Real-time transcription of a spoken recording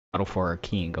battle for our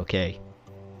king, okay?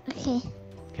 Okay.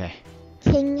 Okay.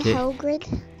 King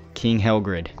Helgrid. King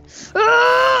Helgrid.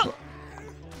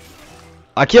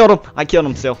 I killed him. I killed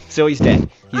him, Sil. Sil, he's dead.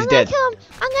 He's dead. Kill him.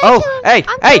 I'm gonna Oh, kill him. hey,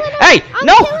 I'm hey, killing him. hey! I'm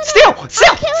No! killing him. Sil! I'm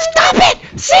Sil! killing Stop him. it!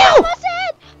 Sil! Almost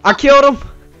dead. I killed him.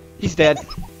 He's dead.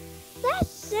 That's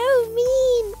so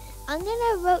mean. I'm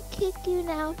gonna vote kick you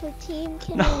now for team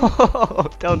killing. No,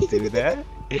 don't do that.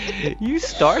 You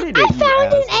started it. I you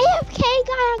found an asshole. AFK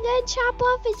guy. I'm gonna chop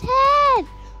off his head.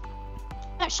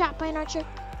 Got shot by an archer.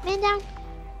 Man down.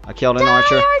 I killed an Die,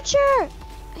 archer. archer.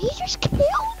 He just killed me.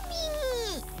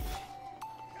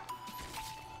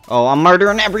 Oh, I'm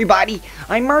murdering everybody.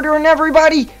 I'm murdering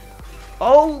everybody.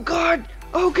 Oh, God.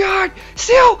 Oh, God.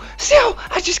 Sil! Sil!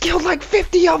 I just killed like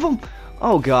 50 of them.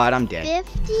 Oh, God, I'm dead.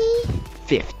 50.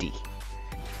 50.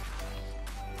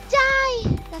 Die.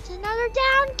 That's another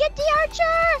down. Get the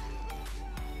archer.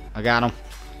 I got him.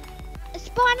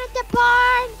 Spawn at the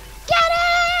barn. Get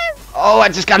him. Oh, I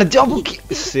just got a double kill.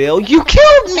 Sil, you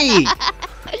killed me.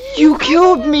 You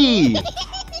killed me.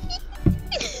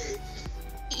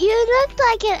 You look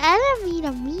like an enemy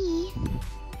to me.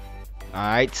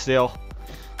 Alright, Sil.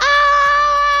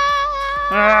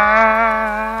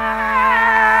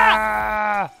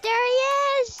 There he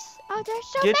is. Oh, there's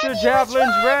so many. Get your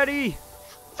javelins ready.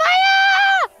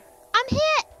 Fire! I'm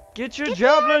hit. Get your Get the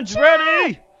javelins archer.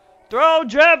 ready. Throw I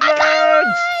javelins. got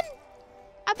one.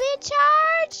 I'm being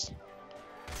charged.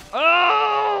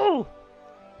 Oh!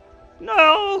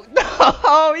 No!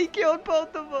 No! He killed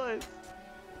both of us.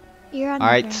 You're on.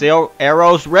 Alright, Sil,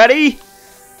 arrows ready.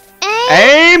 Aim.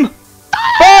 Aim!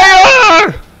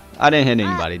 Fire! I didn't hit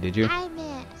anybody, did you? I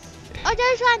missed. Oh,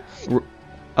 there's one.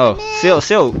 Oh,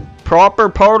 Sil, proper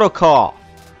protocol.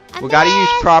 I We gotta use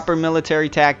missed. proper military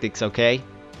tactics, okay?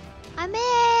 I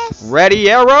missed. Ready,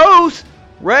 arrows!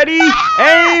 Ready,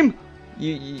 Fire! aim!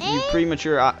 You Aim.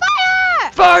 premature.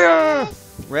 Fire! Fire! Yes.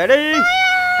 Ready, Fire!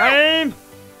 aim,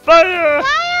 fire! Fire!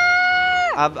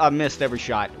 I missed every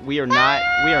shot. We are not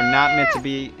meant to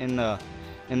be in the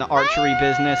archery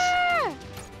business. Fire!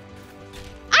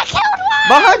 I killed one.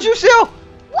 Behind you, Sil!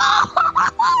 Whoa!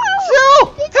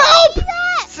 Sil! Did you Help! see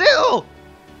that? Sil!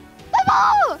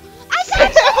 Whoa! I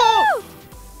got you!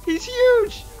 He's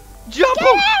huge! Jump Get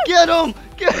him! him! Get him!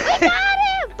 Get We him! got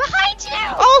him! Behind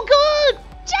you! Oh God!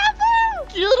 Jump him!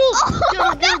 Get him! Oh,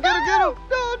 Get him! Get him! no. Get him!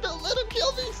 No! Don't let him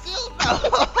kill me, Sil! No!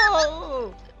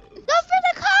 Go for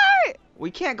the cart!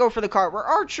 We can't go for the cart. We're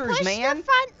archers, Push man. the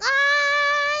front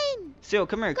line! Sil,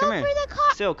 come here. Go Come here. for the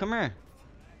cart! Sil, come here.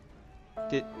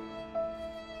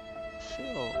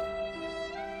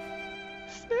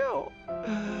 Sil.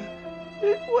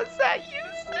 Was that you,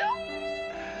 Sil?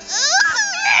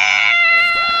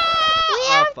 We Oh,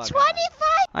 have fuck. 25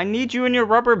 I need you in your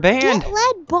rubber band. get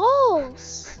lead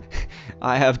balls.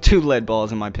 I have 2 lead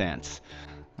balls in my pants.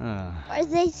 Are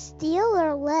they steel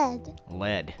or lead?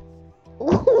 Lead.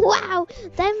 Wow,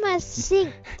 that must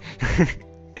sink.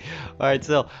 Alright,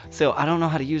 Sil, I don't know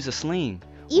how to use a sling.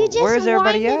 You just Where's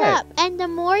everybody wind it at? up, and the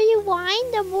more you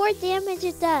wind, the more damage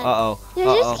it does. Uh-oh. You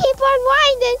just keep on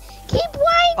winding. Keep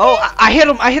winding. Oh, I hit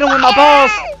him. I hit him with my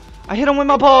balls. I hit him with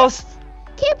my balls.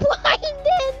 Keep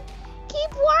winding.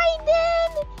 Keep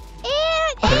winding.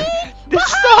 And This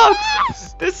behind sucks.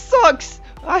 us. This sucks.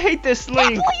 I hate this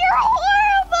sling. You're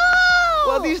horrible.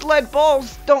 Well, these lead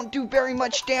balls don't do very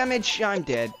much damage. I'm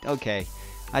dead. Okay.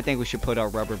 I think we should put our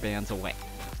rubber bands away.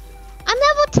 I'm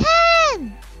level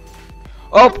 10.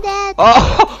 Oh. I'm dead.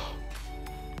 Oh.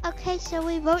 Okay, so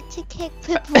we vote to kick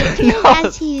Pipple No,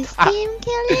 as he's team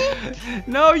killing.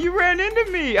 No, you ran into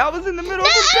me. I was in the middle of the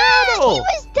He battle.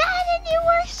 was dead and you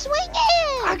were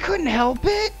swinging. I couldn't help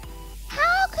it.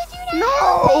 How could you not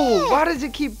help No. it? Why does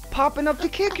it keep popping up to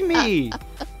kick me?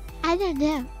 I don't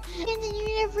know. And then you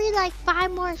need to free like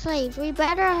 5 more slaves. We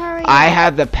better hurry I up.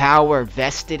 have the power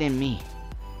vested in me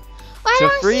Why to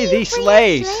don't free you these free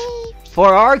slaves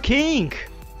for our king,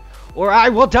 or I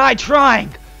will die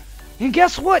trying. And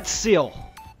guess what, Sil?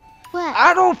 What?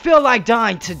 I don't feel like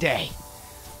dying today.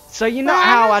 So you know Well,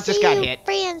 how don't I just see got you hit.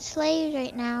 freeing slaves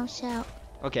right now, so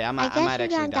Okay, I I might guess actually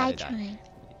you're gonna die die. trying.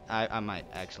 I might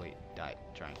actually die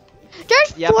trying.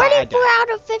 There's Yep, I 44 died. out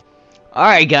of 50.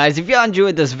 Alright guys, if y'all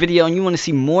enjoyed this video and you want to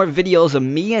see more videos of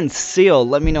me and Sil,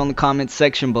 let me know in the comments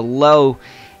section below.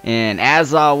 And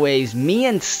as always, me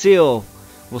and Sil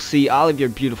will see all of your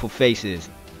beautiful faces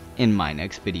in my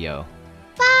next video.